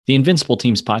The Invincible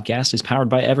Teams podcast is powered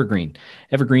by Evergreen.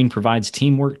 Evergreen provides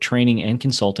teamwork, training, and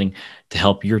consulting to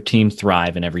help your team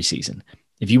thrive in every season.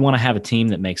 If you want to have a team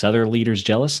that makes other leaders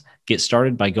jealous, get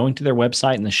started by going to their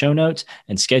website in the show notes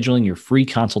and scheduling your free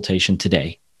consultation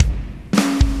today.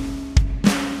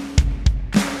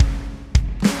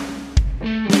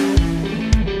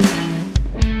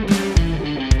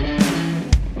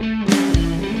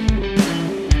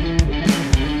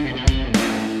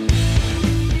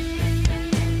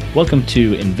 Welcome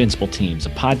to Invincible Teams, a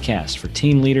podcast for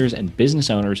team leaders and business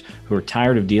owners who are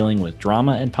tired of dealing with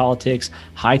drama and politics,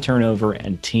 high turnover,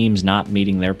 and teams not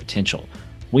meeting their potential.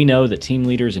 We know that team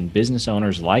leaders and business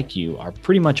owners like you are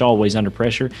pretty much always under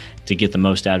pressure to get the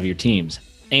most out of your teams.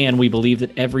 And we believe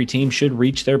that every team should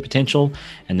reach their potential,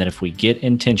 and that if we get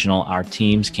intentional, our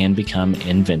teams can become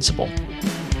invincible.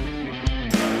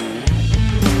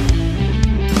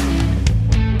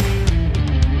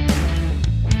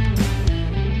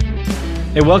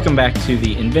 Hey, welcome back to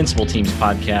the Invincible Teams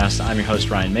podcast. I'm your host,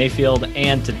 Ryan Mayfield,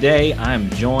 and today I'm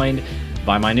joined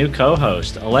by my new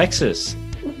co-host, Alexis.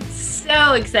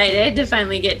 So excited to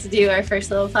finally get to do our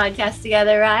first little podcast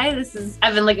together, Ryan.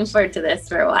 I've been looking forward to this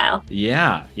for a while.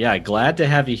 Yeah, glad to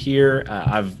have you here.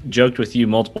 I've joked with you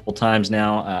multiple times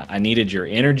now. I needed your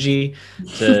energy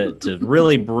to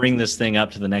really bring this thing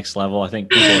up to the next level. I think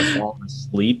people are falling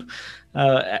asleep.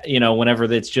 Whenever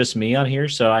it's just me on here.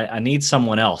 So I need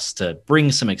someone else to bring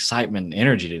some excitement and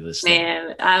energy to this thing.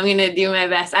 Man, I'm going to do my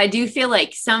best. I do feel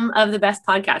like some of the best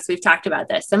podcasts, we've talked about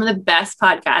this, some of the best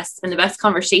podcasts and the best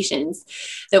conversations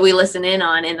that we listen in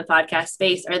on in the podcast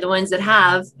space are the ones that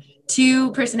have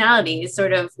two personalities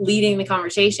sort of leading the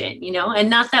conversation, and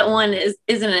not that one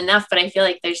isn't enough, but I feel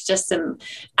like there's just some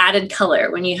added color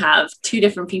when you have two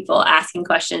different people asking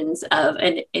questions of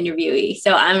an interviewee.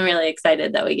 So I'm really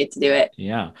excited that we get to do it.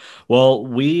 Yeah. Well,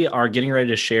 we are getting ready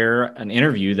to share an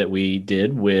interview that we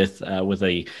did with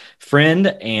a friend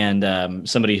and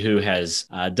somebody who has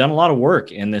done a lot of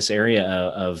work in this area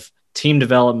of team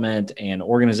development and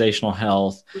organizational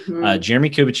health, Jeremie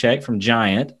Kubicek from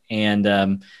Giant.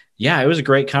 And it was a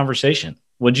great conversation.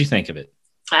 What'd you think of it?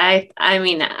 I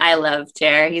mean, I love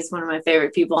Jer. He's one of my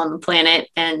favorite people on the planet.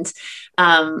 And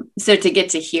so to get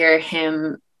to hear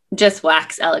him just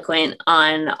wax eloquent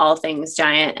on all things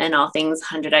Giant and all things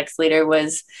 100X Leader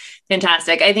was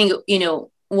fantastic. I think,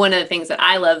 one of the things that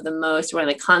I love the most, one of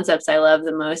the concepts I love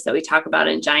the most that we talk about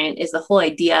in Giant is the whole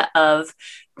idea of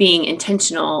being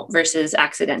intentional versus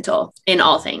accidental in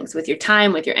all things, with your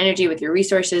time, with your energy, with your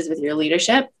resources, with your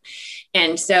leadership.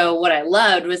 And so what I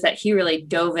loved was that he really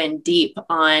dove in deep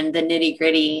on the nitty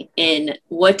gritty in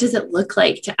what does it look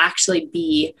like to actually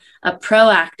be a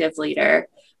proactive leader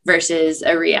versus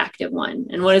a reactive one?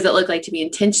 And what does it look like to be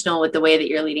intentional with the way that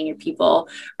you're leading your people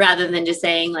rather than just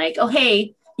saying like, oh,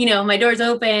 hey, my door's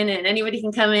open and anybody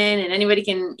can come in and anybody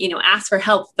can, ask for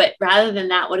help. But rather than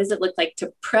that, what does it look like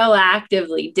to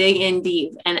proactively dig in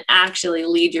deep and actually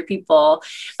lead your people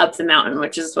up the mountain,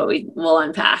 which is what we will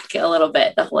unpack a little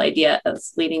bit, the whole idea of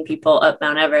leading people up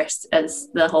Mount Everest as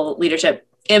the whole leadership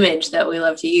image that we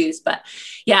love to use. But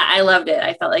yeah, I loved it.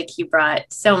 I felt like he brought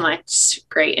so much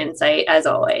great insight as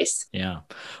always. Yeah.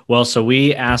 Well, so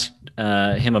we asked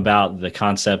him about the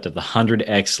concept of the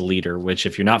 100X leader, which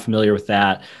if you're not familiar with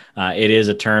that, it is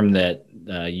a term that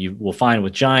you will find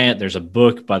with Giant. There's a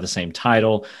book by the same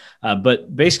title.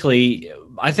 But basically,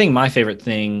 I think my favorite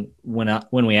thing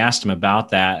when we asked him about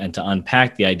that and to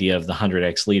unpack the idea of the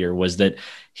 100X leader was that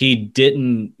he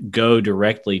didn't go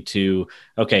directly to,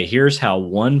 okay, here's how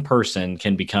one person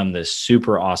can become this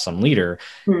super awesome leader.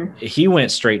 He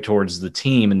went straight towards the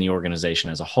team and the organization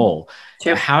as a whole.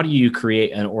 Sure. How do you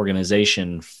create an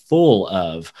organization full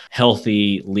of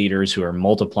healthy leaders who are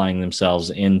multiplying themselves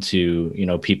into,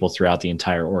 people throughout the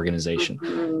entire organization?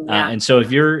 Yeah. And so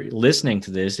if you're listening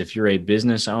to this, if you're a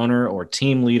business owner or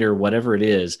team leader, whatever it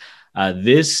is,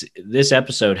 this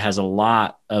episode has a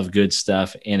lot of good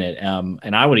stuff in it.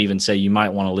 And I would even say you might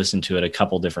want to listen to it a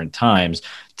couple different times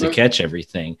to catch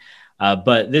everything.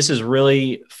 But this is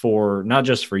really for not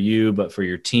just for you, but for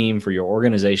your team, for your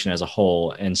organization as a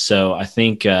whole. And so I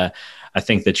think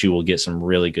that you will get some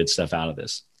really good stuff out of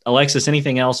this. Alexis,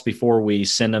 anything else before we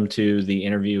send them to the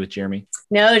interview with Jeremie?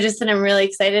 No, just that I'm really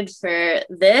excited for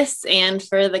this and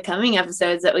for the coming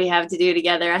episodes that we have to do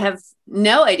together. I have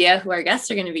no idea who our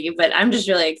guests are going to be, but I'm just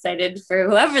really excited for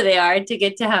whoever they are to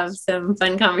get to have some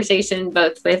fun conversation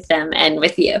both with them and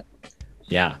with you.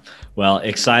 Yeah, well,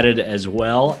 excited as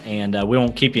well. And we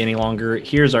won't keep you any longer.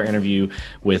 Here's our interview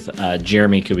with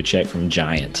Jeremie Kubicek from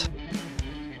Giant.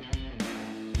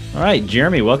 All right,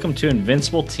 Jeremie, welcome to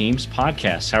Invincible Teams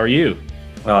podcast. How are you?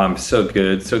 Oh, I'm so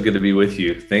good. So good to be with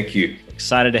you. Thank you.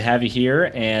 Excited to have you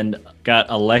here, and got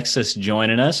Alexis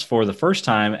joining us for the first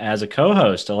time as a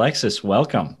co-host. Alexis,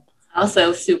 welcome.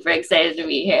 Also super excited to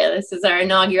be here. This is our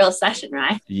inaugural session,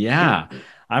 right? Yeah,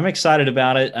 I'm excited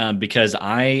about it because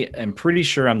I am pretty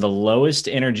sure I'm the lowest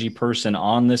energy person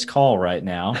on this call right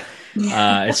now.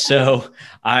 So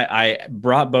I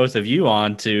brought both of you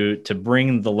on to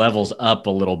bring the levels up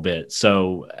a little bit.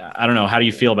 So I don't know. How do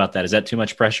you feel about that? Is that too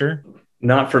much pressure?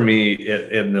 Not for me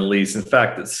in the least. In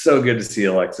fact, it's so good to see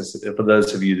Alexis. For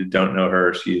those of you that don't know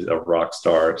her, she's a rock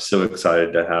star. So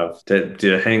excited to have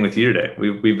to hang with you today.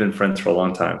 We've been friends for a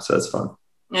long time, so it's fun.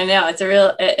 I know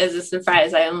it is a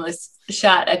surprise. I almost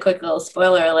shot a quick little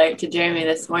spoiler alert to Jeremie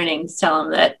this morning to tell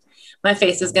him that my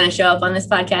face was going to show up on this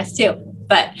podcast too.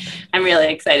 But I'm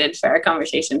really excited for our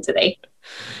conversation today.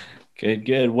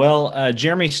 Good. Well,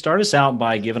 Jeremie, start us out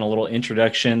by giving a little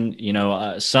introduction.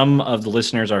 Some of the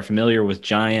listeners are familiar with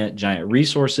Giant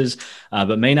Resources,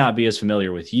 but may not be as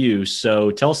familiar with you.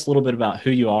 So tell us a little bit about who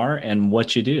you are and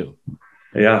what you do.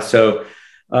 Yeah. So,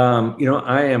 I'm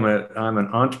an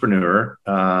entrepreneur.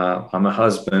 I'm a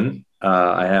husband.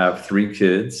 I have 3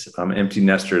 kids. I'm an empty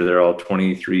nester. They're all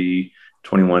 23,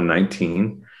 21,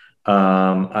 19.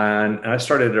 And I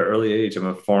started at an early age. I'm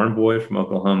a farm boy from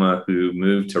Oklahoma who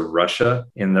moved to Russia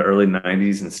in the early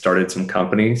 90s and started some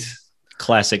companies.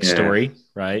 Classic story,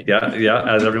 right? Yeah,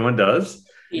 as everyone does.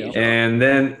 Yeah. And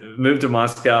then moved to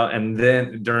Moscow, and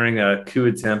then during a coup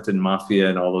attempt and mafia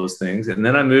and all those things. And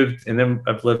then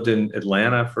I've lived in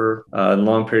Atlanta for a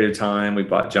long period of time. We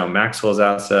bought John Maxwell's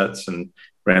assets and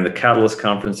ran the Catalyst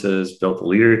conferences, built the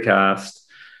LeaderCast.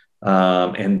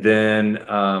 And then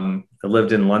I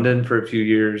lived in London for a few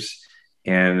years,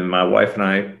 and my wife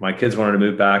and my kids wanted to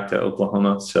move back to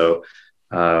Oklahoma. So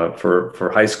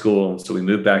for high school, so we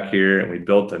moved back here and we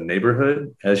built a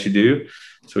neighborhood, as you do.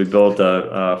 So we built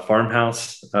a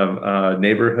farmhouse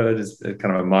neighborhood, is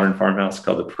kind of a modern farmhouse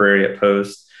called the Prairie at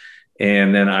Post.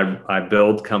 And then I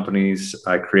build companies,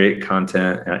 I create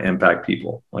content, and I impact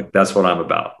people. Like, that's what I'm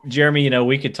about. Jeremie,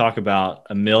 we could talk about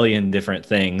a million different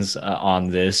things on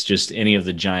this, just any of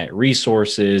the Giant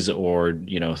Resources or,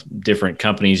 different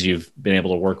companies you've been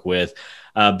able to work with.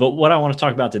 But what I want to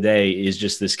talk about today is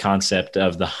just this concept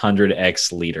of the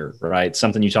 100X leader, right?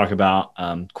 Something you talk about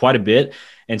quite a bit.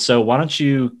 And so why don't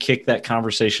you kick that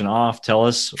conversation off? Tell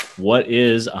us, what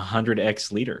is a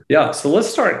 100X leader? Yeah. So let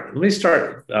me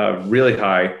start really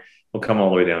high. We'll come all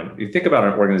the way down. You think about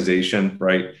an organization,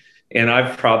 right? And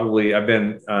I've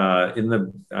been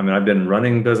I've been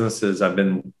running businesses. I've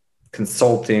been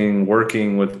consulting,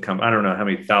 working with, I don't know how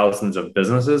many thousands of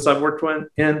businesses I've worked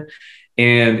in.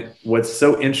 And what's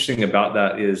so interesting about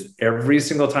that is every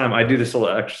single time I do this little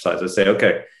exercise, I say,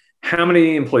 okay, how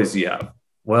many employees do you have?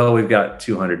 Well, we've got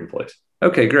 200 employees.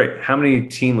 Okay, great. How many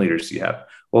team leaders do you have?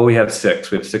 Well, we have 6.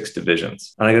 We have 6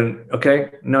 divisions. And I go, okay,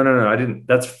 no, I didn't.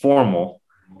 That's formal.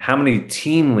 How many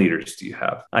team leaders do you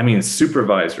have? I mean,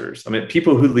 supervisors. I mean,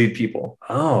 people who lead people.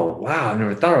 Oh, wow. I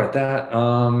never thought about that.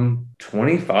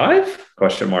 25?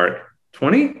 Question mark.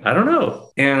 20? I don't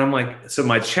know. And I'm like, so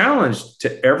my challenge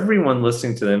to everyone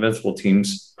listening to the Invincible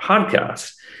Teams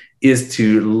podcast is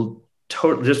to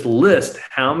just list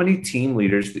how many team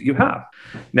leaders that you have.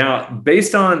 Now,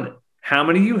 based on how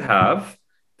many you have,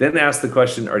 then ask the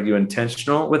question, are you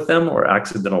intentional with them or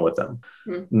accidental with them?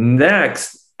 Mm-hmm.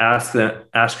 Next,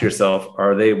 ask yourself,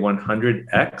 are they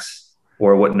 100X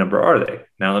or what number are they?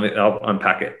 Now, I'll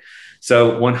unpack it.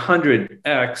 So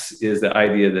 100X is the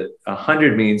idea that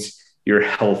 100 means you're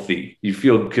healthy. You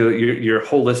feel good. You're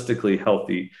holistically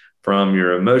healthy from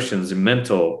your emotions and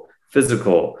mental,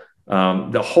 physical.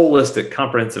 The holistic,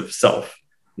 comprehensive self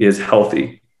is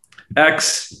healthy.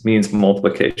 X means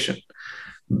multiplication.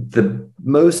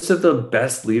 Most of the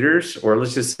best leaders, or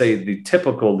let's just say the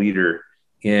typical leader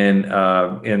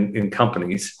in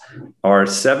companies, are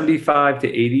 75 to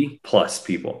 80 plus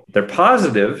people. They're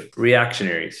positive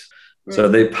reactionaries. So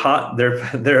they're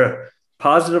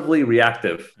positively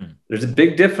reactive. There's a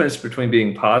big difference between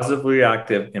being positively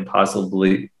reactive and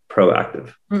positively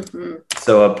proactive. Mm-hmm.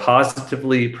 So a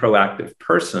positively proactive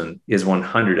person is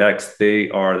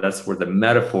 100X. That's where the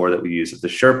metaphor that we use of the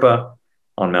Sherpa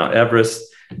on Mount Everest,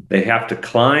 they have to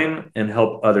climb and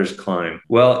help others climb.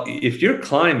 Well, if you're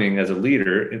climbing as a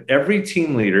leader, every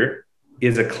team leader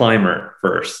is a climber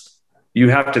first. You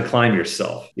have to climb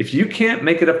yourself. If you can't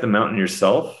make it up the mountain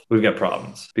yourself, we've got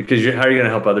problems, because how are you going to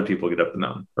help other people get up the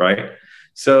mountain, right?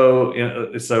 So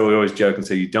we always joke and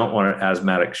say, you don't want an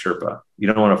asthmatic Sherpa. You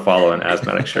don't want to follow an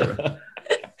asthmatic Sherpa.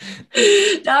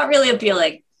 Not really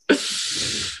appealing.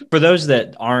 For those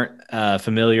that aren't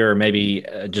familiar, or maybe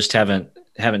just haven't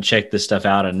haven't checked this stuff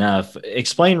out enough,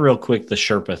 explain real quick the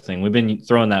Sherpa thing. We've been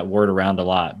throwing that word around a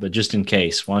lot, but just in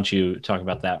case, why don't you talk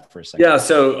about that for a second? Yeah.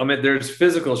 So, I mean, there's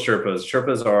physical Sherpas.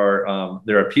 Sherpas are,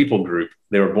 they're a people group.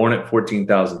 They were born at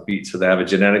 14,000 feet. So they have a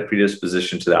genetic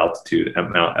predisposition to the altitude at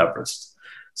Mount Everest.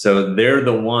 So they're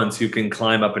the ones who can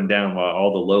climb up and down while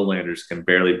all the lowlanders can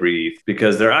barely breathe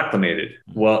because they're acclimated.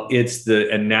 Well, it's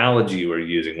the analogy we're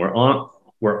using.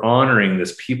 We're honoring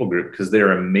this people group because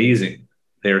they're amazing.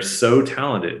 They're so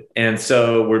talented. And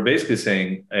so we're basically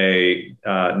saying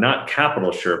not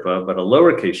capital Sherpa, but a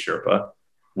lowercase Sherpa.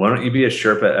 Why don't you be a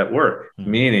Sherpa at work?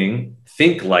 Meaning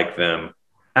think like them,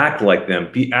 act like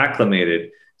them, be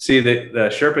acclimated. See, the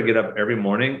Sherpa get up every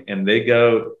morning and they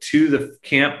go to the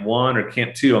camp 1 or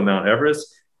camp 2 on Mount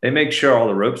Everest. They make sure all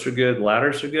the ropes are good,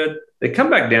 ladders are good. They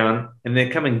come back down and they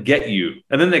come and get you.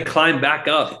 And then they climb back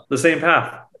up the same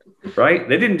path, right?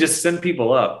 They didn't just send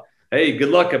people up. Hey, good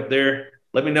luck up there.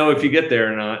 Let me know if you get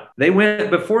there or not. They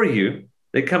went before you.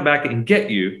 They come back and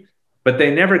get you, but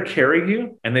they never carry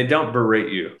you and they don't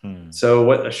berate you. So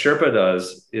what a Sherpa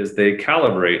does is they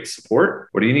calibrate support.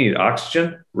 What do you need?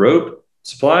 Oxygen, rope,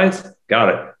 supplies, got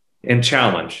it. And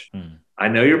challenge. I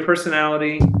know your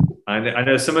personality. I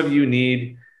know some of you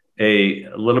need a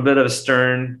little bit of a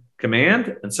stern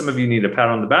command, and some of you need a pat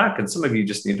on the back, and some of you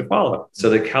just need to follow. So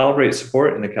they calibrate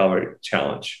support and they calibrate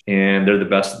challenge, and they're the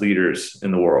best leaders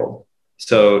in the world.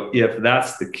 So if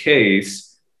that's the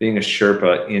case, being a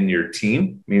Sherpa in your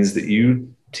team means that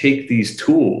you take these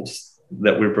tools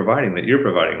that we're providing, that you're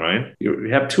providing, Ryan.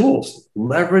 You have tools,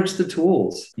 leverage the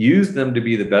tools, use them to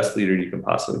be the best leader you can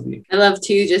possibly be. I love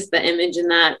too, just the image in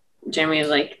that, Jeremie,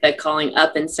 like the calling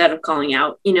up instead of calling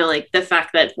out, like the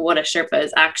fact that what a Sherpa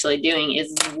is actually doing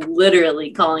is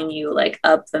literally calling you like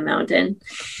up the mountain.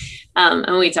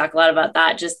 And we talk a lot about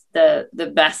that. Just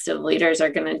the best of leaders are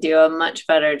going to do a much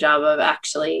better job of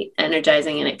actually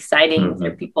energizing and exciting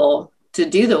their people to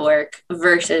do the work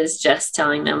versus just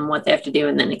telling them what they have to do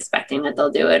and then expecting that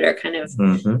they'll do it, or kind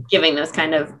of giving those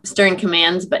kind of stern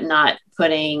commands, but not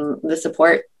putting the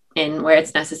support in where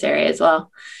it's necessary as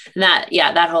well. And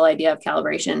that whole idea of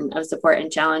calibration of support and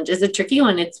challenge is a tricky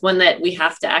one. It's one that we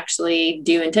have to actually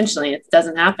do intentionally. It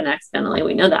doesn't happen accidentally.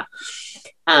 We know that.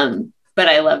 But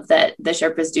I love that the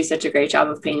Sherpas do such a great job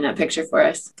of painting that picture for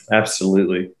us.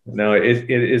 Absolutely. No, it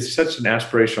is such an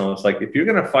aspirational. It's like, if you're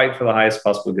going to fight for the highest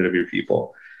possible good of your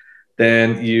people,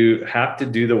 then you have to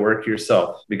do the work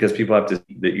yourself, because people have to,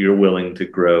 that you're willing to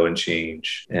grow and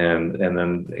change. And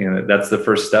then, that's the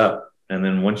first step. And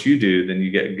then once you do, then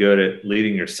you get good at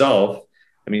leading yourself.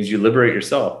 That means you liberate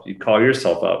yourself. You call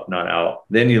yourself up, not out.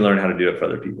 Then you learn how to do it for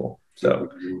other people. So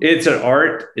it's an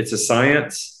art. It's a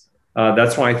science.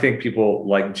 That's why I think people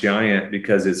like Giant,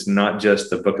 because it's not just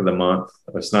the book of the month.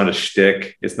 It's not a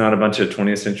shtick. It's not a bunch of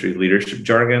 20th century leadership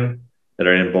jargon that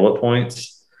are in bullet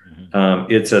points.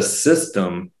 It's a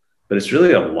system, but it's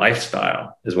really a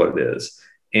lifestyle is what it is.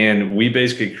 And we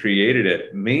basically created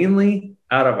it mainly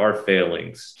out of our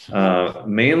failings,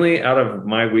 mainly out of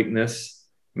my weakness,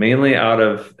 mainly out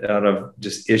of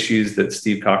just issues that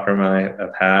Steve Cocker and I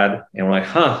have had. And we're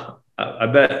like, I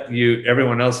bet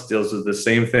everyone else deals with the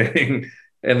same thing.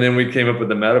 And then we came up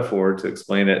with a metaphor to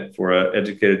explain it for an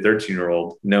educated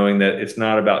 13-year-old, knowing that it's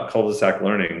not about cul-de-sac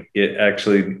learning. It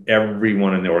actually,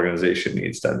 everyone in the organization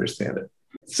needs to understand it.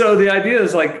 So the idea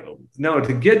is like, no,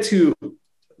 to get to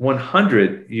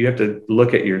 100, you have to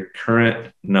look at your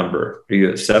current number. Are you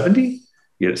at 70?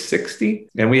 You at 60?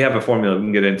 And we have a formula we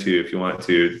can get into if you want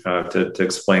to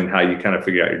explain how you kind of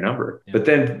figure out your number. Yeah. But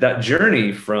then that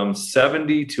journey from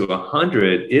 70 to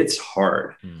 100, it's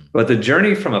hard. But the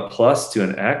journey from a plus to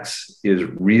an X is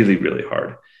really, really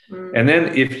hard. And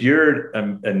then if you're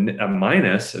a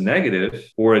minus, a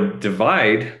negative, or a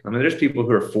divide, I mean, there's people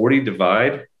who are 40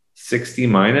 divide, 60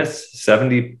 minus,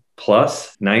 70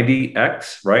 plus,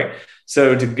 90X, right?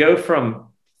 So to go from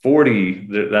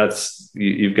 40, that's,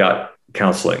 you've got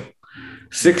counseling.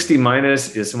 60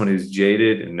 minus is someone who's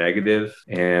jaded and negative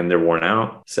and they're worn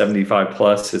out. 75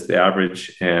 plus is the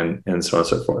average, and so on and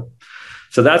so forth.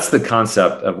 So that's the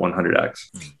concept of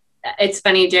 100X. It's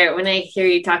funny, Jared, when I hear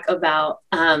you talk about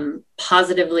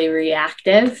positively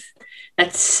reactive,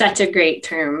 that's such a great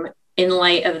term in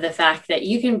light of the fact that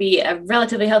you can be a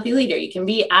relatively healthy leader. You can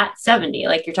be at 70,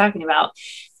 like you're talking about,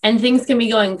 and things can be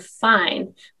going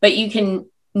fine, but you can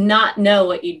not know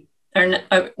what you or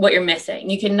what you're missing.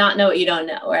 You cannot know what you don't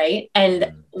know, right?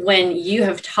 And when you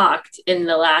have talked in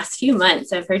the last few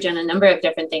months, I've heard you on a number of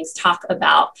different things talk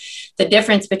about the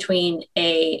difference between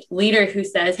a leader who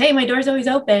says, hey, my door's always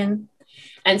open,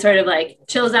 and sort of like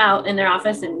chills out in their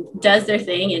office and does their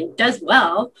thing and does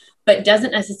well, but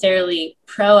doesn't necessarily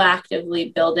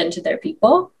proactively build into their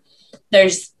people,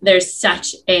 there's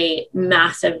such a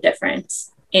massive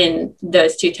difference in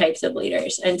those two types of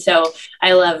leaders. And so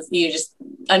I love you just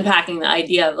unpacking the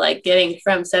idea of like getting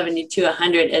from 70 to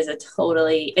 100 is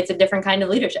it's a different kind of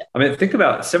leadership. I mean, think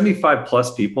about 75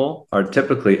 plus people are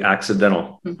typically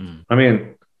accidental. Mm-hmm. I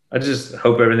mean, I just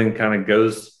hope everything kind of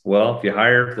goes well. If you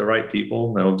hire the right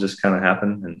people, that'll just kind of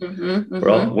happen.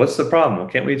 And what's the problem? Well,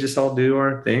 can't we just all do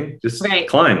our thing? Just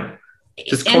climb.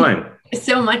 Just climb.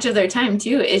 So much of their time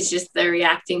too is just they're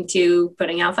reacting to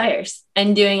putting out fires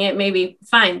and doing it maybe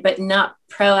fine, but not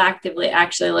proactively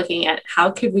actually looking at how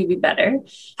could we be better?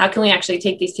 How can we actually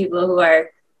take these people who are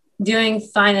doing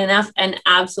fine enough and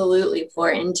absolutely pour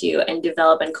into and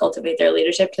develop and cultivate their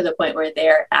leadership to the point where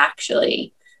they're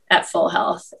actually at full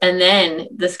health. And then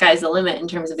the sky's the limit in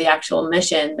terms of the actual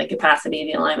mission, the capacity,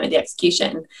 the alignment, the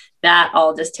execution, that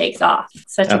all just takes off.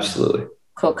 Absolutely.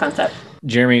 Cool concept.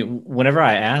 Jeremie, whenever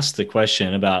I asked the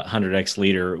question about 100X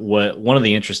leader, one of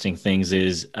the interesting things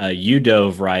is you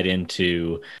dove right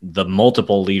into the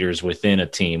multiple leaders within a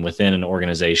team, within an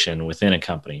organization, within a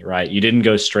company, right? You didn't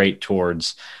go straight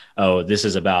towards, oh, this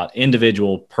is about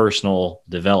individual personal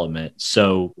development.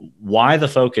 So why the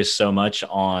focus so much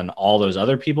on all those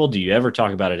other people? Do you ever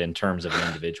talk about it in terms of an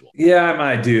individual? Yeah,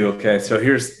 I do. Okay. So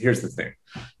here's the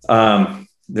thing.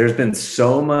 There's been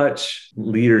so much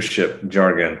leadership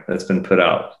jargon that's been put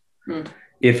out.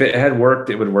 If it had worked,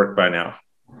 it would work by now.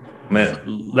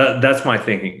 Man, that's my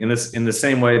thinking. In the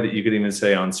same way that you could even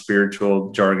say on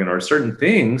spiritual jargon or certain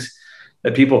things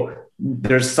that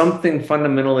there's something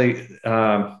fundamentally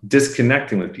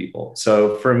disconnecting with people.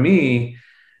 So for me,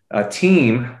 a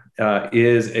team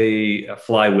is a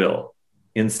flywheel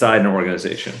inside an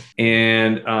organization,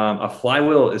 and a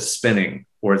flywheel is spinning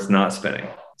or it's not spinning.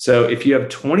 So if you have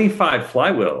 25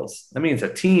 flywheels, that means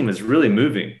a team is really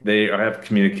moving. They have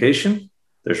communication,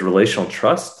 there's relational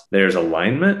trust, there's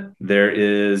alignment, there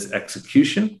is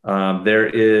execution, there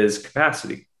is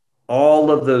capacity.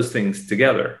 All of those things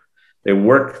together, they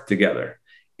work together.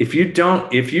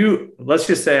 Let's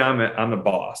just say I'm a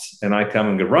boss and I come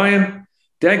and go, Ryan,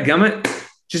 dadgummit,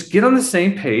 just get on the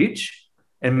same page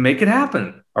and make it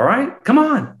happen. All right, come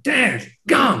on,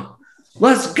 dadgum,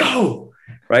 let's go.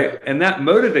 Right. And that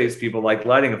motivates people, like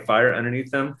lighting a fire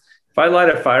underneath them. If I light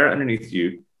a fire underneath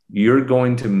you, you're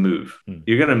going to move.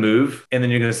 You're going to move and then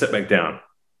you're going to sit back down.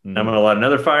 I'm going to light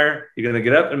another fire. You're going to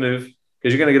get up and move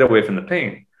because you're going to get away from the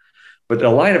pain. But to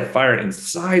light a fire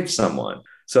inside someone.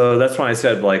 So that's why I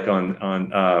said like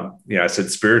I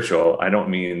said spiritual. I don't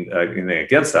mean anything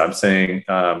against that. I'm saying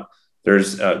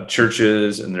there's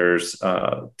churches and there's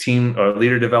team or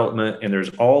leader development and there's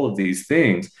all of these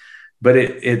things. But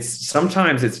it's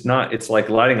like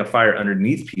lighting a fire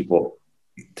underneath people.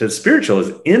 To spiritual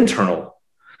is internal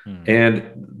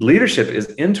and leadership is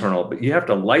internal, but you have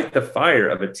to light the fire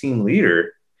of a team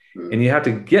leader and you have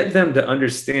to get them to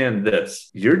understand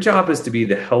this. Your job is to be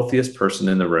the healthiest person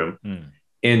in the room.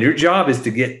 And your job is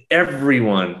to get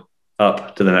everyone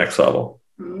up to the next level.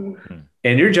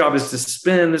 And your job is to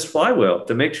spin this flywheel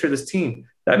to make sure this team.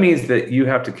 That means that you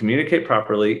have to communicate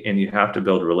properly and you have to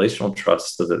build relational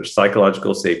trust so that there's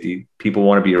psychological safety. People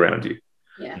want to be around you.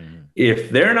 Yeah.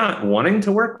 If they're not wanting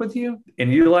to work with you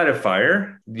and you light a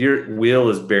fire, your wheel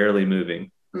is barely moving.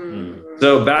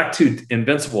 So back to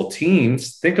invincible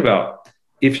teams, think about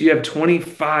if you have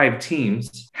 25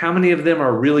 teams, how many of them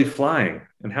are really flying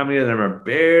and how many of them are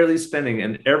barely spinning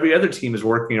and every other team is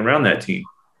working around that team.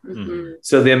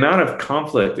 So the amount of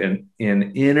conflict and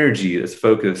energy that's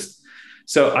focused.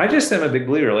 So I just am a big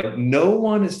believer, like no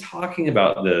one is talking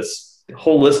about this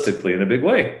holistically in a big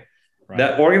way. Right.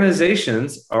 That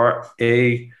organizations are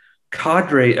a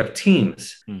cadre of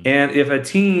teams. And if a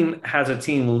team has a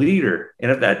team leader, and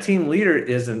if that team leader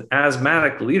is an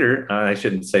asthmatic leader, I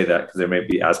shouldn't say that because there may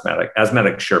be asthmatic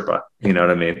Sherpa, you know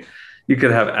what I mean? You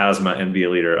could have asthma and be a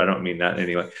leader. I don't mean that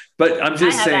anyway, but I'm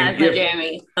just saying, asthma,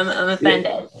 Jeremie. I'm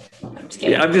offended. I'm just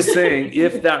kidding. Yeah, I'm just saying,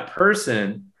 if that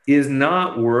person is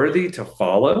not worthy to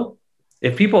follow,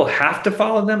 if people have to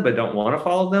follow them but don't want to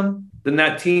follow them, then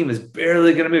that team is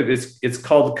barely going to move. It's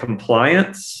called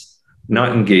compliance,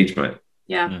 not engagement.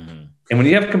 Yeah. And when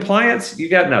you have compliance, you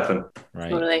got nothing. Right.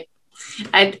 Totally.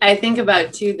 I think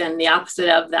about too, then the opposite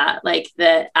of that, like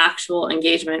the actual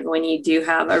engagement when you do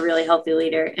have a really healthy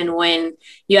leader and when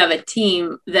you have a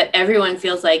team that everyone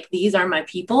feels like these are my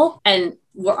people and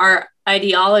our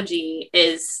ideology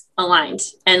is aligned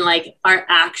and like our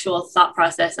actual thought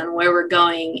process on where we're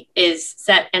going is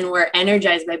set and we're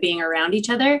energized by being around each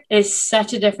other is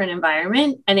such a different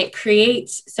environment. And it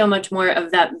creates so much more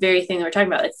of that very thing that we're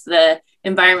talking about. It's the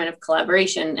environment of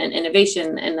collaboration and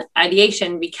innovation and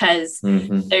ideation, because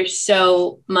there's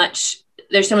so much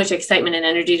excitement and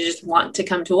energy to just want to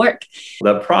come to work.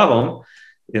 The problem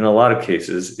in a lot of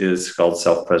cases is called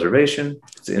self-preservation.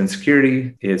 It's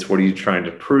insecurity. It's what are you trying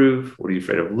to prove? What are you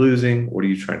afraid of losing? What are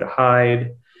you trying to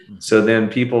hide? So then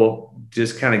people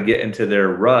just kind of get into their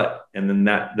rut, and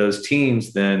then those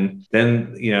teams, then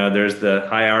there's the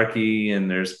hierarchy and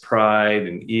there's pride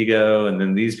and ego, and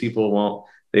then these people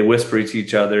they whisper to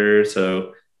each other.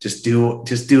 So just do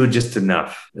just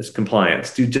enough. It's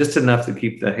compliance. Do just enough to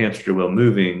keep the hamster wheel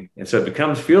moving. And so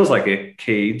it feels like a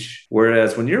cage.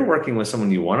 Whereas when you're working with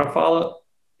someone you want to follow,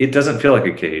 it doesn't feel like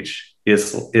a cage.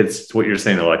 It's what you're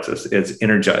saying, Alexis. It's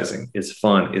energizing. It's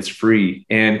fun. It's free.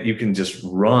 And you can just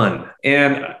run.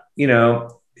 And,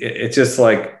 it's just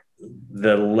like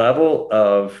the level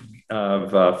of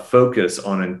focus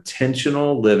on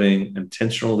intentional living,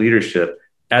 intentional leadership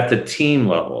at the team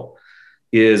level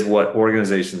is what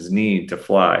organizations need to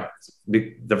fly.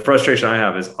 The frustration I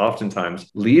have is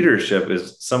oftentimes leadership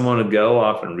is someone to go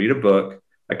off and read a book.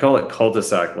 I call it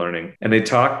cul-de-sac learning. And they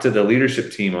talk to the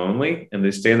leadership team only, and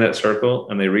they stay in that circle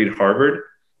and they read Harvard.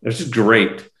 It's just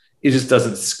great. It just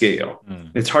doesn't scale.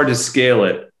 It's hard to scale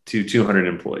it to 200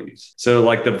 employees. So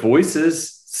like the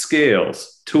voices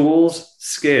scales, tools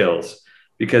scales,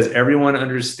 because everyone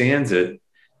understands it.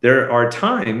 There are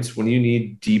times when you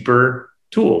need deeper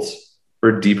tools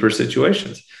for deeper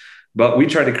situations. But we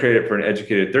try to create it for an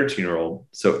educated 13-year-old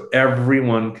so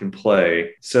everyone can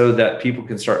play, so that people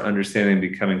can start understanding,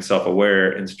 becoming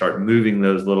self-aware, and start moving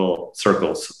those little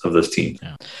circles of this team.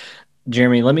 Yeah.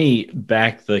 Jeremie, let me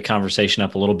back the conversation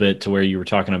up a little bit to where you were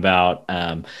talking about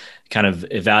kind of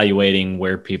evaluating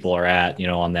where people are at,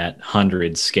 on that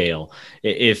 100 scale.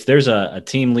 If there's a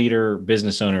team leader,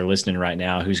 business owner listening right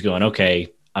now who's going,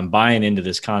 okay, I'm buying into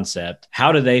this concept.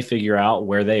 How do they figure out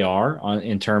where they are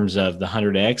in terms of the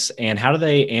 100X? And how do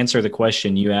they answer the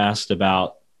question you asked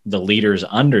about the leaders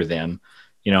under them,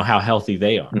 how healthy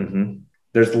they are?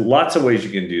 There's lots of ways you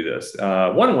can do this.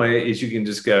 One way is you can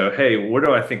just go, hey, where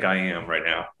do I think I am right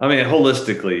now? I mean,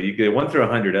 holistically, you get 1 through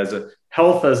 100 as a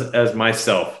health as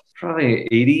myself, probably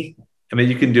 80. I mean,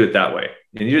 you can do it that way.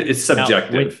 And it's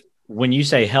subjective. Now, when you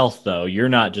say health, though, you're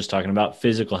not just talking about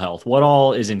physical health. What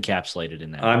all is encapsulated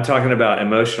in that? I'm talking about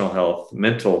emotional health,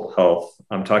 mental health.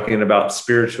 I'm talking about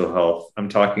spiritual health. I'm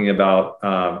talking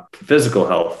about physical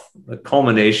health, the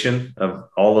culmination of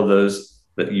all of those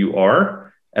that you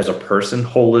are as a person,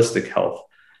 holistic health.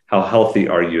 How healthy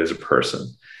are you as a person?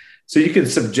 So you can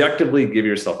subjectively give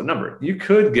yourself a number. You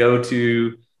could go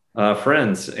to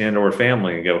friends and or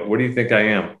family and go, what do you think I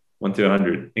am? 1 through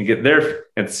 100, and get there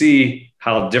and see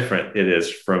how different it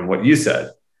is from what you said.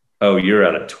 Oh, you're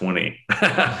at a 20.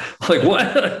 Like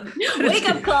what? Wake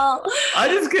up call. I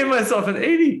just gave myself an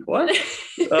 80. What?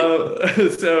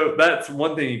 So that's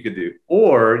one thing you could do.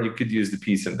 Or you could use the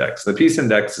peace index. The peace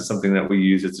index is something that we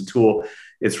use. It's a tool.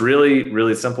 It's really,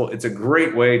 really simple. It's a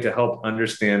great way to help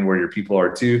understand where your people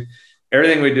are too.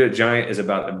 Everything we do at Giant is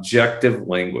about objective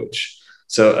language.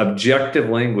 So objective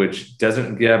language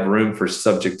doesn't give room for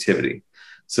subjectivity.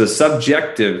 So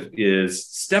subjective is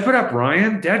step it up,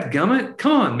 Ryan, dadgummit.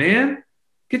 Come on, man,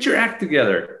 get your act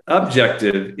together.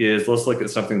 Objective is let's look at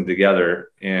something together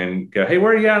and go, hey,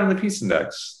 where are you at on the peace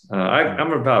index?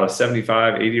 I'm about a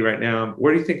 75, 80 right now.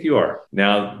 Where do you think you are?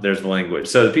 Now there's the language.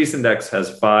 So the peace index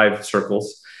has 5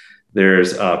 circles.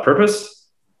 There's purpose,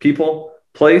 people,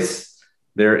 place,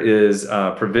 there is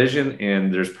provision,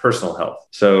 and there's personal health.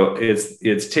 So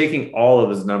it's taking all of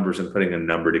those numbers and putting a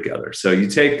number together. So you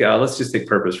take, let's just take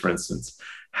purpose, for instance.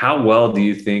 How well do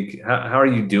you think, how are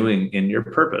you doing in your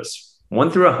purpose?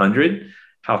 1 through 100,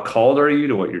 how called are you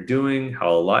to what you're doing?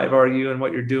 How alive are you in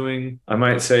what you're doing? I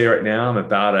might say right now I'm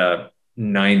about a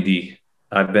 90.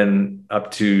 I've been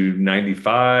up to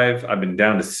 95. I've been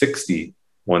down to 60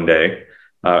 one day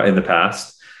in the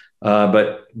past.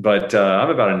 But I'm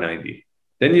about a 90.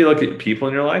 Then you look at people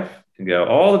in your life and go,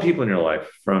 all the people in your life,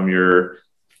 from your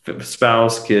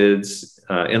spouse, kids,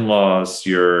 in-laws,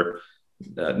 your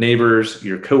neighbors,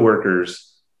 your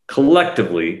coworkers,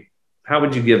 collectively, how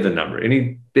would you give the number?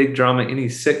 Any big drama, any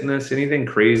sickness, anything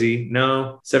crazy?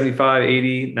 No, 75,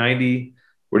 80, 90.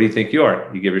 Where do you think you are?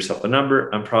 You give yourself a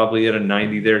number. I'm probably at a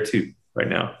 90 there too right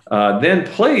now. Then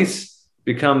place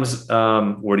becomes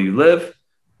where do you live?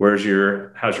 How's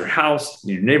your house,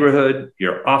 your neighborhood,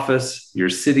 your office, your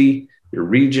city, your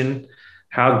region?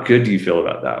 How good do you feel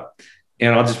about that?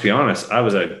 And I'll just be honest, I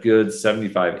was a good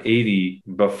 75, 80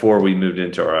 before we moved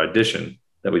into our addition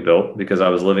that we built, because I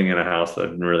was living in a house that I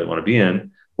didn't really want to be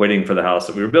in, waiting for the house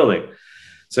that we were building.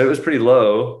 So it was pretty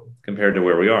low compared to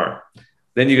where we are.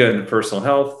 Then you go into personal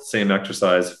health, same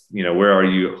exercise. Where are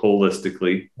you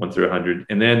holistically, 1 through 100?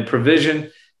 And then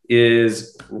provision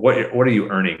is what are you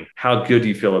earning? How good do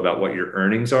you feel about what your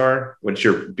earnings are, what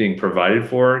you're being provided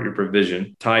for, your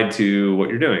provision tied to what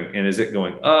you're doing? And is it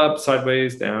going up,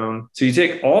 sideways, down? So you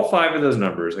take all 5 of those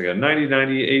numbers. I got 90,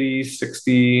 90, 80,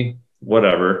 60,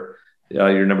 whatever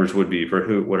your numbers would be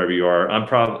for whatever you are.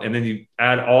 And then you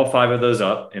add all 5 of those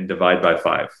up and divide by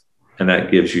 5. And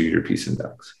that gives you your peace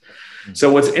index.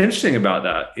 So what's interesting about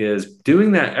that is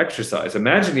doing that exercise.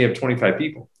 Imagine you have 25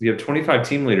 people, you have 25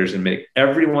 team leaders, and make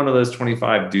every one of those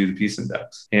 25 do the peace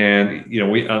index. And,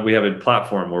 we have a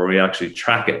platform where we actually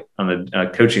track it on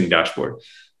the coaching dashboard,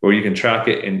 where you can track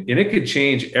it, and it could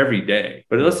change every day.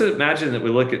 But let's imagine that we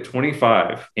look at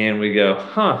 25 and we go,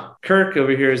 Kirk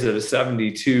over here is at a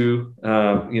 72.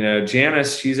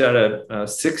 Janice, she's at a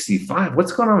 65.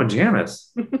 What's going on with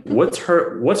Janice? What's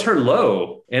her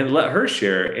low? And let her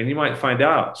share. And you might find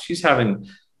out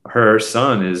her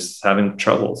son is having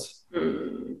troubles.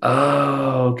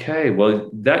 Oh, okay.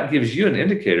 Well, that gives you an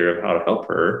indicator of how to help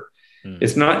her.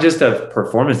 It's not just a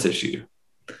performance issue.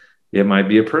 It might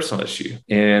be a personal issue.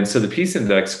 And so the peace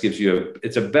index gives you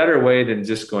it's a better way than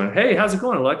just going, hey, how's it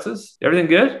going, Alexis? Everything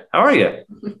good? How are you?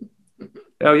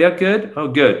 Oh, yeah, good. Oh,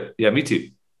 good. Yeah, me too.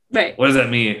 Right. What does that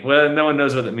mean? Well, no one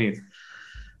knows what that means.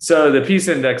 So the peace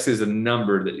index is a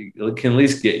number that can at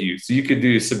least get you. So you could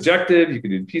do subjective, you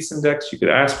could do the peace index, you could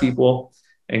ask people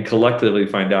and collectively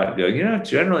find out and go,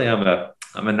 generally I'm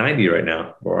a 90 right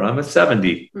now, or I'm a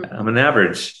 70. I'm an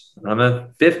average. I'm a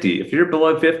 50. If you're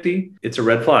below 50, it's a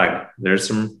red flag. There's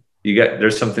some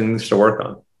things to work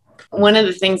on. One of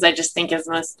the things I just think is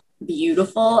most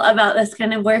beautiful about this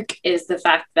kind of work is the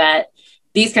fact that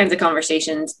these kinds of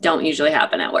conversations don't usually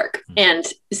happen at work. And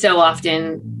so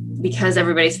often, because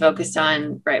everybody's focused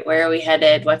on, right, where are we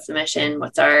headed? What's the mission?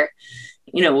 What's our,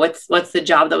 what's the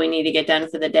job that we need to get done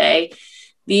for the day?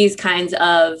 These kinds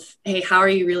of, hey, how are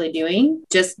you really doing?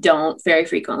 Just don't very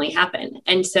frequently happen.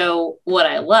 And so what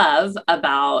I love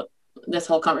about this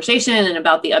whole conversation and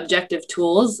about the objective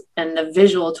tools and the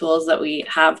visual tools that we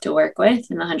have to work with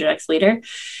in the 100X Leader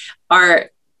are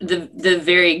the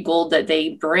very gold that they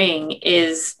bring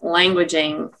is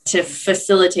languaging to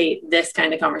facilitate this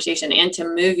kind of conversation and to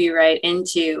move you right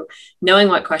into knowing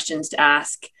what questions to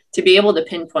ask, to be able to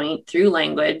pinpoint through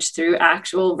language, through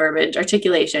actual verbiage,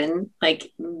 articulation,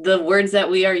 like the words that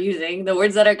we are using, the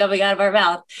words that are coming out of our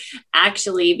mouth,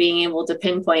 actually being able to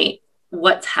pinpoint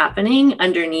what's happening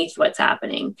underneath what's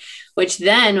happening, which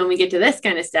then when we get to this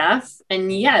kind of stuff,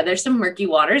 and yeah, there's some murky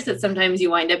waters that sometimes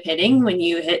you wind up hitting when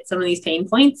you hit some of these pain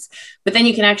points, but then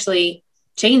you can actually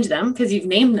change them because you've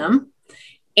named them.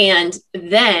 And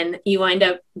then you wind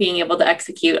up being able to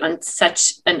execute on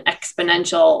such an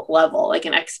exponential level, like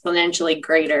an exponentially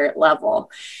greater level.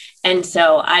 And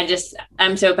so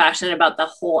I'm so passionate about the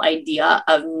whole idea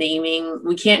of naming.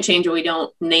 We can't change what we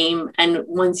don't name. And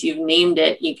once you've named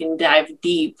it, you can dive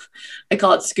deep. I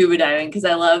call it scuba diving because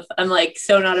I'm like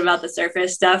so not about the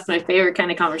surface stuff, my favorite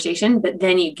kind of conversation. But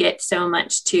then you get so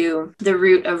much to the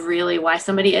root of really why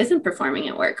somebody isn't performing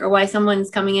at work or why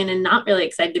someone's coming in and not really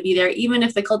excited to be there. Even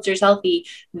if the culture's healthy,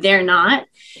 they're not.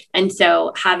 And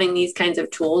so having these kinds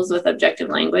of tools with objective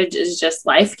language is just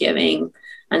life-giving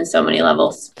on so many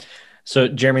levels. So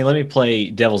Jeremie, let me play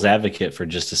devil's advocate for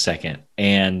just a second.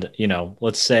 And,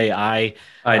 let's say I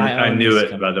knew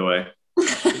it, by the way.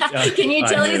 Can you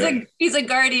tell he's a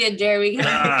guardian, Jeremie?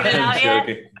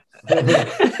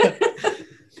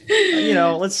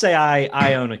 Let's say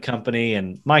I own a company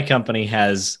and my company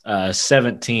has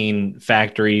 17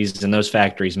 factories and those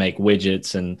factories make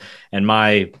widgets and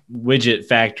my widget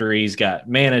factory's got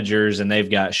managers and they've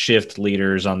got shift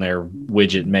leaders on their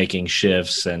widget making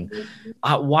shifts. And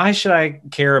why should I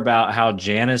care about how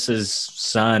Janice's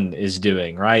son is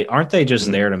doing, right? Aren't they just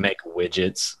there to make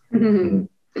widgets?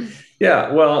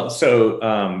 Yeah, well, so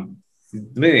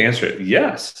let me answer it.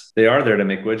 Yes, they are there to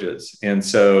make widgets. And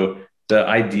so the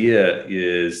idea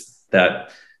is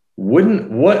that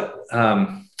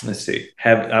let's see,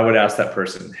 I would ask that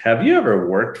person, have you ever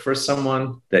worked for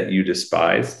someone that you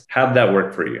despised? How'd that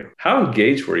work for you? How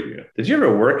engaged were you? Did you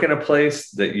ever work in a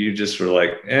place that you just were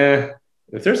like,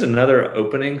 if there's another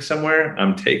opening somewhere,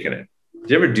 I'm taking it?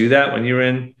 Did you ever do that when you were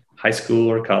in high school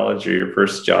or college or your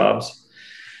first jobs?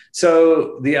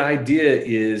 So the idea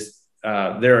is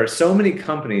there are so many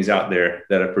companies out there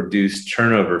that have produced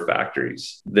turnover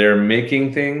factories. They're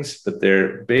making things, but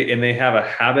they're big and they have a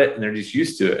habit and they're just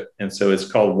used to it. And so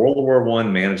it's called World War I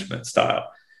management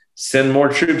style. Send more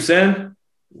troops in,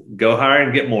 go hire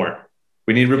and get more.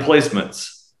 We need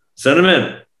replacements. Send them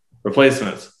in,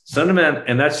 replacements. Send them in.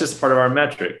 And that's just part of our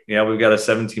metric. Yeah, we've got a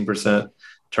 17%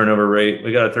 turnover rate.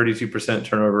 We got a 32%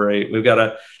 turnover rate.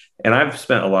 And I've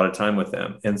spent a lot of time with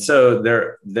them. And so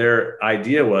their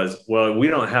idea was, well, we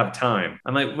don't have time.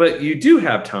 I'm like, but you do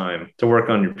have time to work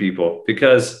on your people,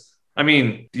 because I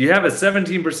mean, you have a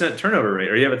 17% turnover rate,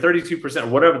 or you have a 32%,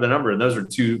 whatever the number. And those are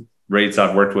two rates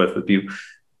I've worked with people.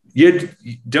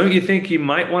 Don't you think you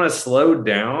might want to slow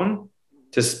down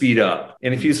to speed up?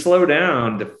 And if you slow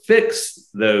down to fix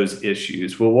those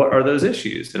issues, well, what are those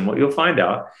issues? And what you'll find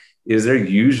out is they're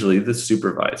usually the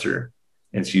supervisor.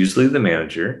 It's usually the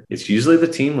manager. It's usually the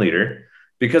team leader.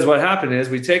 Because what happened is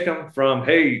we take them from,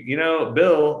 hey,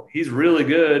 Bill, he's really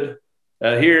good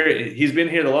here. He's been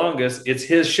here the longest. It's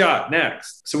his shot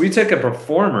next. So we take a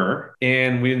performer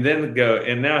and we then go,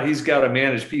 and now he's got to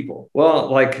manage people. Well,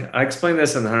 like I explained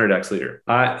this in the 100X leader.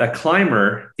 A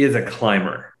climber is a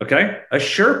climber. Okay. A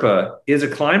Sherpa is a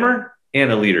climber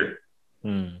and a leader.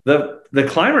 The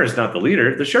climber is not the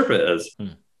leader. The Sherpa is.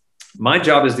 My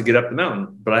job is to get up the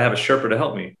mountain, but I have a Sherpa to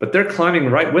help me. But they're climbing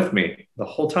right with me the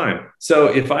whole time. So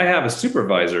if I have a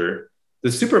supervisor,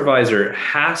 the supervisor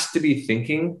has to be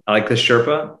thinking like the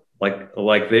Sherpa,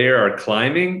 like they are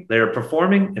climbing, they are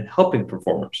performing and helping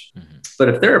performers. But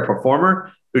if they're a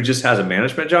performer who just has a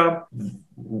management job,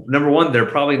 number one, they're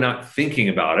probably not thinking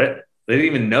about it. They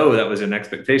didn't even know that was an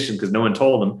expectation because no one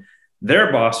told them.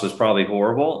 Their boss was probably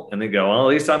horrible. And they go, well, at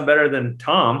least I'm better than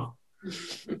Tom.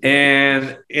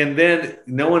 And then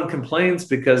no one complains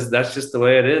because that's just the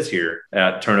way it is here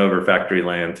at Turnover Factory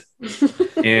Land.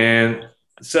 And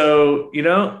so,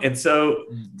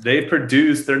 they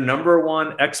produce their number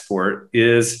one export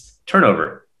is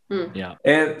turnover. Yeah.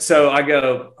 And so I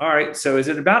go, all right, so is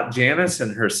it about Janice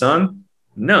and her son?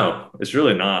 No, it's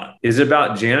really not. Is it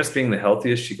about Janice being the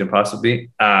healthiest she can possibly be?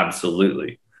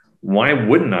 Absolutely. Why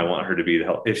wouldn't I want her to be the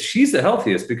health if she's the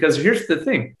healthiest? Because here's the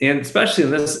thing, and especially in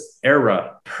this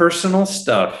era, personal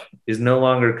stuff is no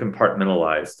longer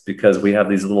compartmentalized because we have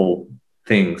these little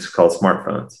things called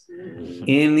smartphones.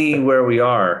 Anywhere we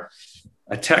are,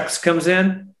 a text comes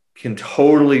in, can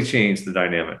totally change the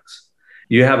dynamics.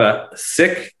 You have a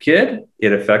sick kid,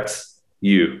 it affects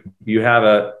you. You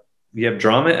have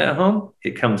drama at home,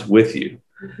 it comes with you.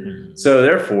 So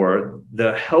therefore,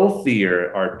 the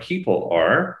healthier our people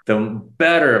are, the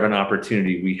better of an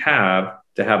opportunity we have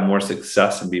to have more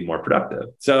success and be more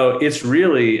productive. So it's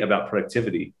really about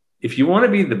productivity. If you want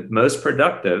to be the most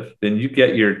productive, then you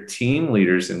get your team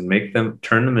leaders and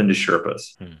turn them into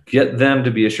Sherpas. Get them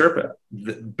to be a Sherpa.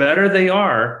 The better they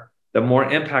are, the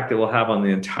more impact it will have on the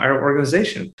entire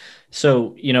organization.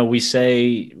 So,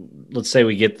 let's say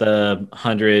we get the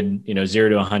 100, 0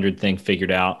 to 100 thing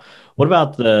figured out. What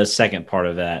about the second part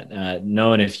of that?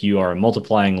 Knowing if you are a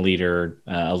multiplying leader,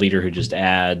 a leader who just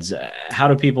adds, how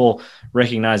do people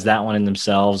recognize that one in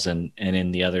themselves and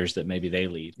in the others that maybe they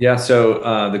lead? Yeah.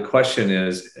 So the question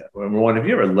is, number one, have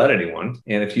you ever led anyone?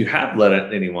 And if you have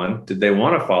led anyone, did they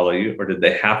want to follow you or did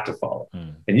they have to follow?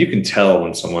 And you can tell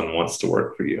when someone wants to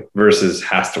work for you versus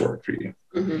has to work for you.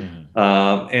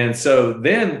 And so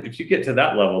then if you get to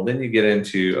that level, then you get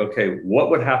into, okay, what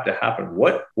would have to happen?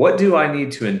 What do I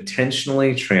need to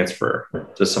intentionally transfer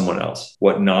to someone else?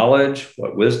 What knowledge,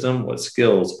 what wisdom, what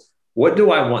skills, what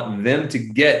do I want them to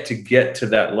get to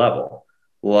that level?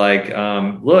 Like,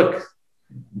 look,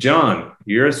 John,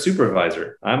 you're a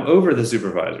supervisor. I'm over the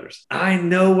supervisors. I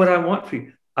know what I want for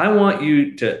you. I want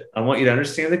you to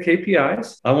understand the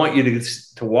KPIs. I want you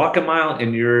to walk a mile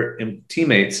in your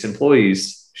teammates,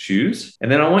 employees' shoes. And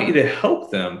then I want you to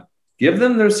help them, give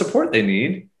them the support they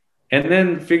need, and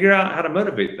then figure out how to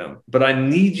motivate them. But I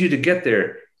need you to get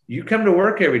there. You come to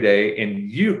work every day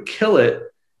and you kill it.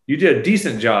 You did a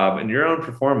decent job in your own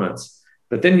performance,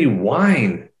 but then you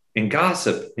whine and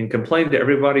gossip and complain to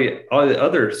everybody, all the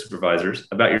other supervisors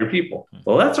about your people.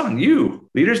 Well, that's on you.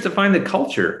 Leaders define the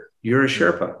culture. You're a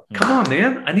Sherpa. Come on,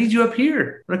 man. I need you up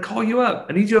here. I'm going to call you up.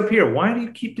 I need you up here. Why do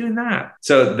you keep doing that?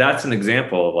 So that's an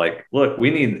example of like, look,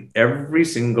 we need every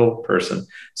single person.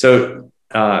 So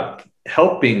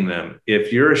helping them.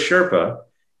 If you're a Sherpa,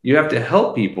 you have to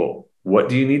help people. What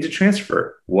do you need to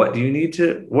transfer? What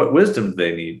wisdom do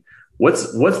they need?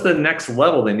 What's the next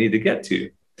level they need to get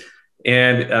to?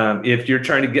 And if you're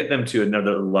trying to get them to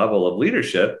another level of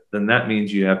leadership, then that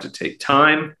means you have to take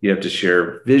time. You have to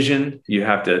share vision. You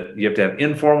have to have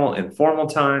informal and formal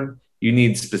time. You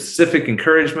need specific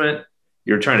encouragement.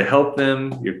 You're trying to help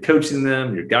them. You're coaching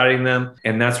them. You're guiding them.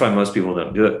 And that's why most people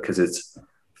don't do it, because it's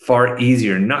far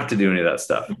easier not to do any of that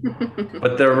stuff.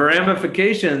 But the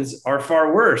ramifications are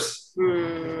far worse.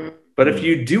 But if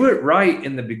you do it right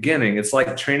in the beginning, it's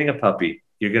like training a puppy.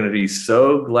 You're going to be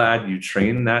so glad you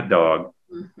trained that dog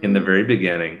in the very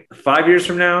beginning. 5 years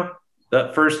from now,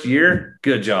 that first year,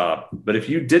 good job. But if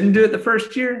you didn't do it the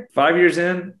first year, 5 years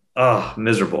in,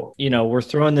 miserable. We're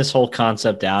throwing this whole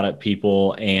concept out at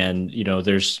people, and,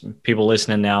 there's people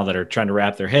listening now that are trying to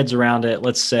wrap their heads around it.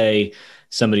 Let's say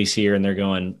somebody's here and they're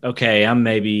going, okay, I'm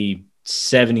maybe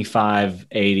 75,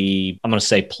 80, I'm going to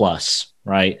say plus,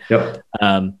 right? Yep.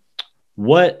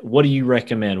 What do you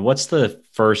recommend? What's the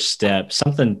first step,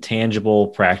 something tangible,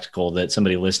 practical that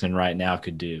somebody listening right now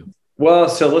could do? Well,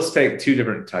 so let's take two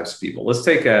different types of people. Let's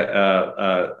take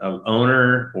an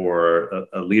owner or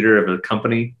a leader of a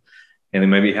company, and it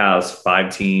maybe has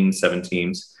 5 teams, 7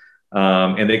 teams.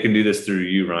 And they can do this through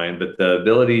you, Ryan, but the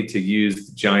ability to use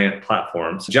Giant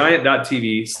platforms,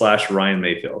 giant.tv/Ryan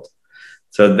Mayfield.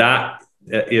 So that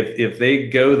if they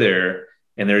go there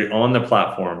and they're on the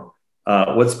platform,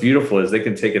 what's beautiful is they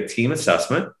can take a team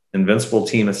assessment, Invincible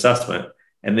team assessment,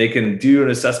 and they can do an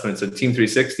assessment. So Team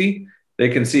 360, they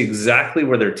can see exactly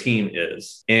where their team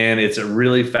is. And it's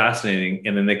really fascinating.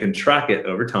 And then they can track it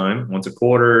over time, once a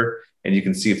quarter, and you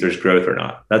can see if there's growth or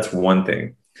not. That's one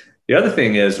thing. The other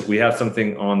thing is we have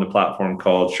something on the platform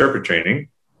called Sherpa Training.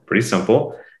 Pretty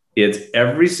simple. It's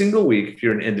every single week. If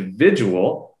you're an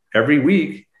individual, every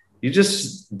week, you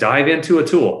just dive into a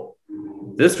tool.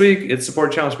 This week, it's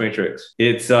Support Challenge Matrix.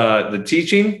 It's the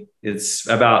teaching. It's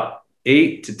about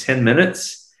 8 to 10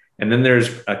 minutes. And then there's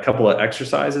a couple of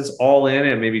exercises all in,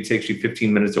 and maybe takes you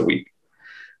 15 minutes a week.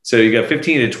 So you got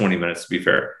 15 to 20 minutes, to be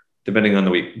fair, depending on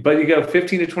the week. But you go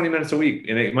 15 to 20 minutes a week.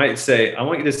 And it might say, I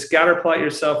want you to scatter plot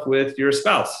yourself with your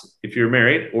spouse, if you're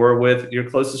married, or with your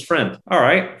closest friend. All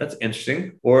right, that's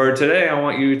interesting. Or today, I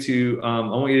want you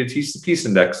to teach the peace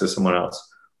index to someone else.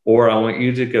 Or I want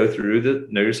you to go through the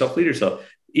Know Yourself, Lead Yourself.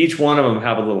 Each one of them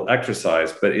have a little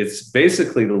exercise, but it's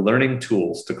basically the learning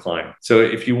tools to climb. So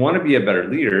if you want to be a better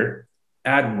leader,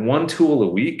 add 1 tool a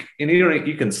week, and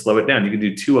you can slow it down. You can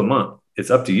do 2 a month.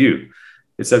 It's up to you.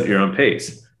 It's at your own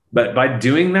pace. But by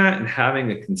doing that and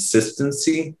having a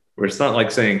consistency where it's not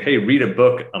like saying, hey, read a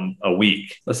book a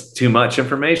week. That's too much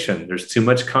information. There's too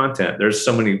much content. There's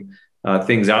so many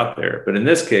things out there. But in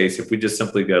this case, if we just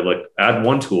simply go, look, add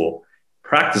 1 tool,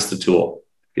 practice the tool,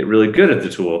 get really good at the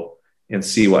tool, and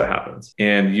see what happens.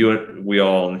 And we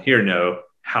all here know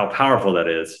how powerful that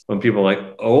is when people are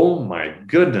like, oh my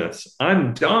goodness,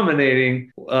 I'm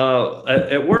dominating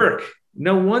at work.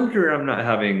 No wonder I'm not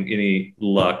having any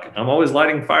luck. I'm always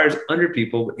lighting fires under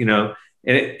people, and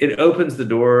it opens the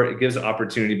door. It gives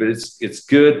opportunity, but it's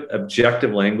good,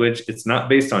 objective language. It's not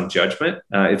based on judgment.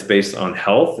 It's based on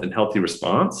health and healthy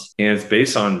response. And it's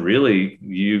based on really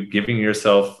you giving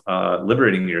yourself,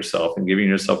 liberating yourself and giving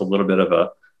yourself a little bit of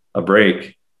a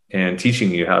break and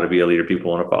teaching you how to be a leader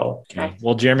people want to follow. Okay.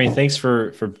 Well, Jeremie, thanks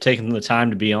for taking the time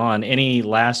to be on. Any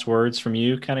last words from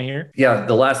you kind of here? Yeah.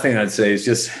 The last thing I'd say is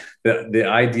just the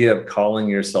idea of calling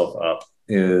yourself up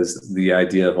is the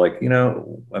idea of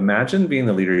imagine being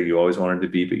the leader you always wanted to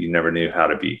be, but you never knew how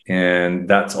to be. And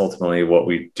that's ultimately what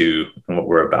we do and what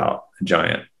we're about at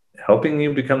Giant, helping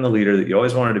you become the leader that you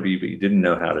always wanted to be, but you didn't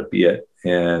know how to be it.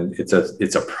 And it's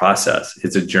a process.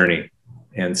 It's a journey.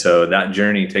 And so that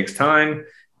journey takes time,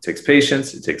 it takes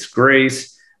patience, it takes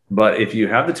grace. But if you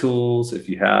have the tools, if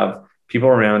you have people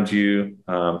around you,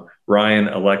 Ryan,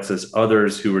 Alexis,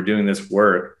 others who are doing this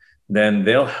work, then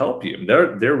they'll help you.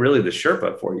 They're really the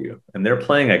Sherpa for you. And they're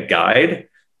playing a guide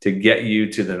to get you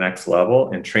to the next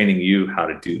level and training you how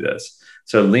to do this.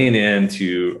 So lean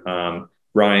into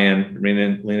Ryan,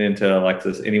 lean into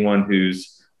Alexis, anyone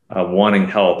who's wanting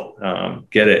help,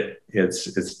 get it. It's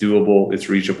doable, it's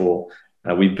reachable.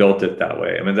 We built it that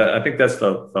way. I mean, I think that's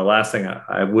the last thing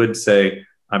I would say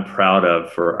I'm proud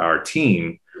of for our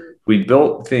team. We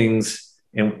built things.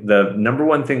 And the number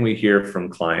one thing we hear from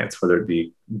clients, whether it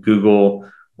be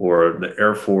Google or the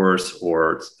Air Force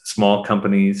or small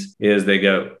companies, is they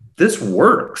go, this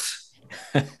works.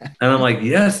 And I'm like,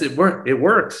 yes, it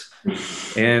works.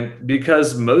 And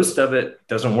because most of it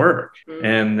doesn't work.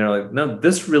 And they're like, no,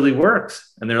 this really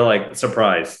works. And they're like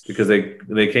surprised because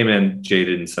they came in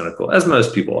jaded and cynical, as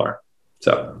most people are.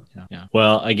 So, yeah.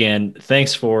 Well, again,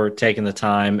 thanks for taking the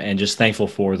time, and just thankful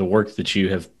for the work that you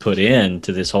have put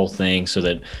into this whole thing so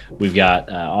that we've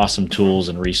got awesome tools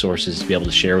and resources to be able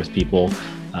to share with people,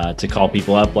 to call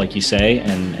people up, like you say,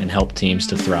 and help teams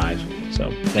to thrive.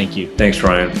 So thank you. Thanks,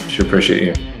 Ryan. Sure appreciate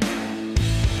you.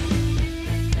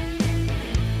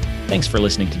 Thanks for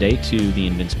listening today to the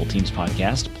Invincible Teams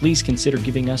podcast. Please consider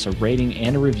giving us a rating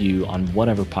and a review on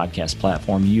whatever podcast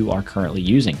platform you are currently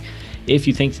using. If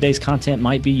you think today's content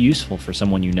might be useful for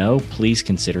someone you know, please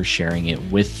consider sharing it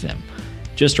with them.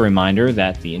 Just a reminder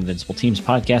that the Invincible Teams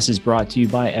podcast is brought to you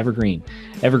by Evergreen.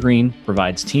 Evergreen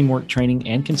provides teamwork training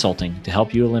and consulting to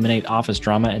help you eliminate office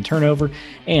drama and turnover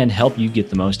and help you get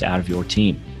the most out of your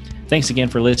team. Thanks again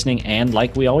for listening. And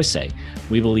like we always say,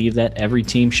 we believe that every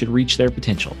team should reach their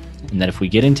potential and that if we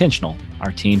get intentional,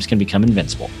 our teams can become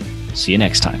invincible. See you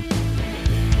next time.